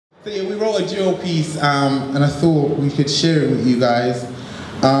So yeah, we wrote a duo piece and I thought we could share it with you guys.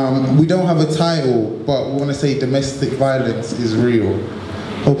 We don't have a title, but we want to say domestic violence is real.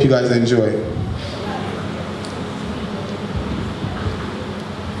 Hope you guys enjoy.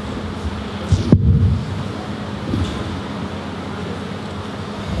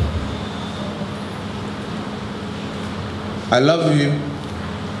 I love you.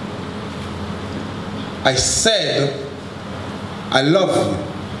 I said, I love you.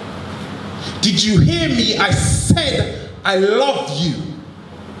 Did you hear me? I said, I love you.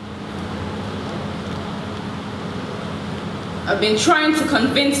 I've been trying to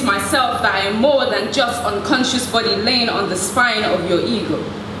convince myself that I am more than just unconscious body laying on the spine of your ego.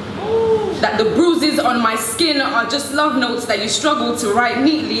 That the bruises on my skin are just love notes that you struggle to write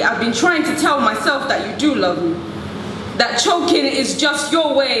neatly. I've been trying to tell myself that you do love me. That choking is just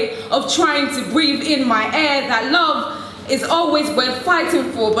your way of trying to breathe in my air. That love is always worth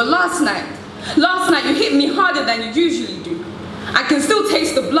fighting for. But last night you hit me harder than you usually do. I can still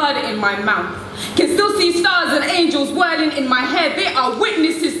taste the blood in my mouth. Can still see stars and angels whirling in my head. They are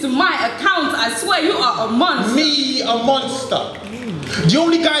witnesses to my account. I swear you are a monster. Me, a monster. The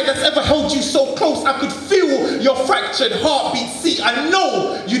only guy that's ever held you so close I could feel your fractured heartbeat. See, I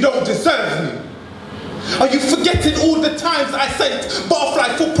know you don't deserve me. Are you forgetting all the times I sent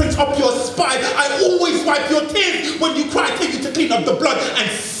butterfly footprints up your spine? I always wipe your tears when you cry, tell you to clean up the blood and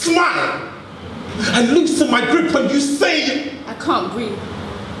smile. I loosen my grip when you say, I can't breathe.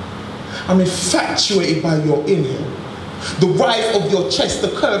 I'm infatuated by your inhale. The rise of your chest, the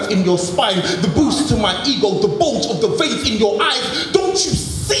curve in your spine, the boost to my ego, the bulge of the veins in your eyes. Don't you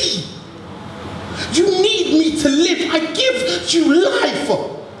see? You need me to live. I give you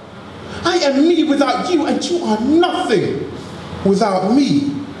life. I am me without you, and you are nothing without me.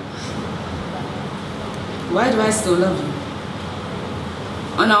 Why do I still love you?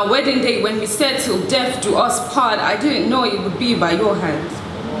 On our wedding day, when we said till death do us part, I didn't know it would be by your hands.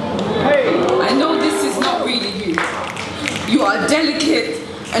 Hey. I know this is not really you. You are delicate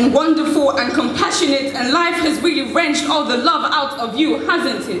and wonderful and compassionate, and life has really wrenched all the love out of you,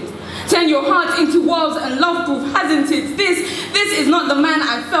 hasn't it? Turned your heart into walls and love-proof, hasn't it? This is not the man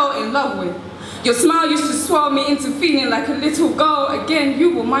I fell in love with. Your smile used to swell me into feeling like a little girl. Again,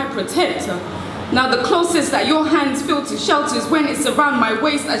 you were my protector. Now the closest that your hands feel to shelter is when it's around my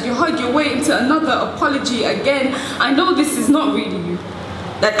waist as you hug your way into another apology again. I know this is not really you.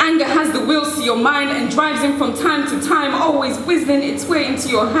 That anger has the wheels to your mind and drives in from time to time, always whizzing its way into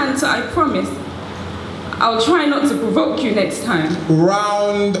your hand, so I promise I'll try not to provoke you next time.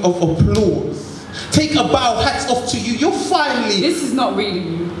 Round of applause. Take a bow, hats off to you. You're finally... This is not really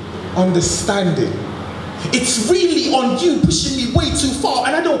you. Understanding. It's really on you, pushing me way too far,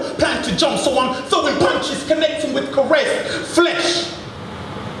 and I don't plan to jump, so I'm throwing punches, connecting with caress, flesh.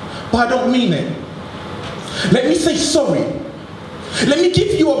 But I don't mean it. Let me say sorry. Let me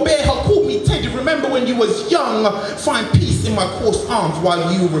give you a bear hug. Call me Teddy. Remember when you was young? Find peace in my coarse arms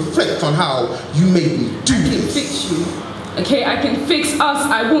while you reflect on how you made me do this. I can fix you. Okay, I can fix us.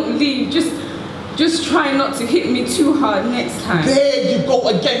 I won't leave. Just try not to hit me too hard next time. There you go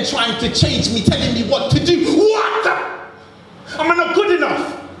again, trying to change me, telling me what to do. What? Am I not good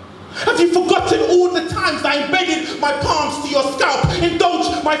enough? Have you forgotten all the times I embedded my palms to your scalp,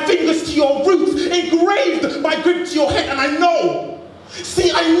 indulged my fingers to your roots, engraved my grip to your head, and I know.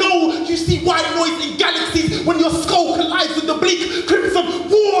 See, I know you see white noise in galaxies when your skull collides with the bleak crimson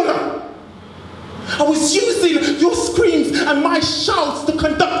water. I was using your screams and my shouts to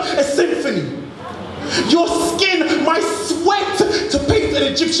conduct a symphony. Your skin, my sweat to paint an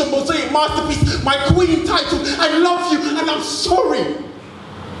Egyptian mosaic masterpiece, my queen title. I love you and I'm sorry.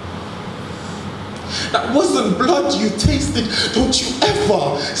 That wasn't blood you tasted. Don't you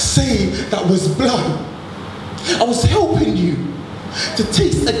ever say that was blood. I was helping you to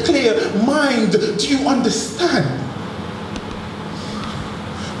taste a clear mind. Do you understand?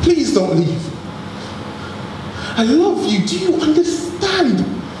 Please don't leave. I love you. Do you understand?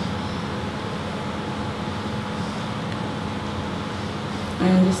 I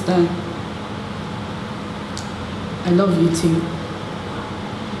understand. I love you too.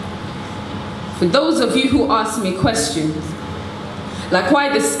 For those of you who ask me questions, like why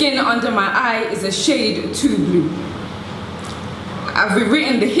the skin under my eye is a shade too blue, I've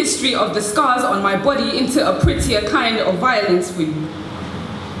rewritten the history of the scars on my body into a prettier kind of violence for you.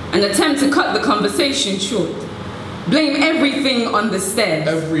 An attempt to cut the conversation short. Blame everything on the stairs.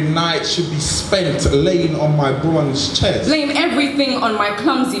 Every night should be spent laying on my bronze chest. Blame everything on my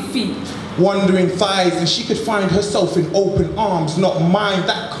clumsy feet. Wandering thighs, and she could find herself in open arms, not mine.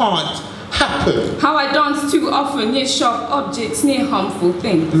 That can't happen. How I dance too often near sharp objects, near harmful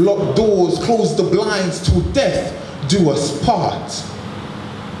things. Lock doors, close the blinds till death do us part.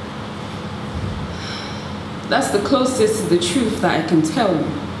 That's the closest to the truth that I can tell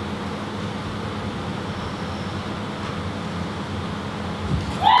you.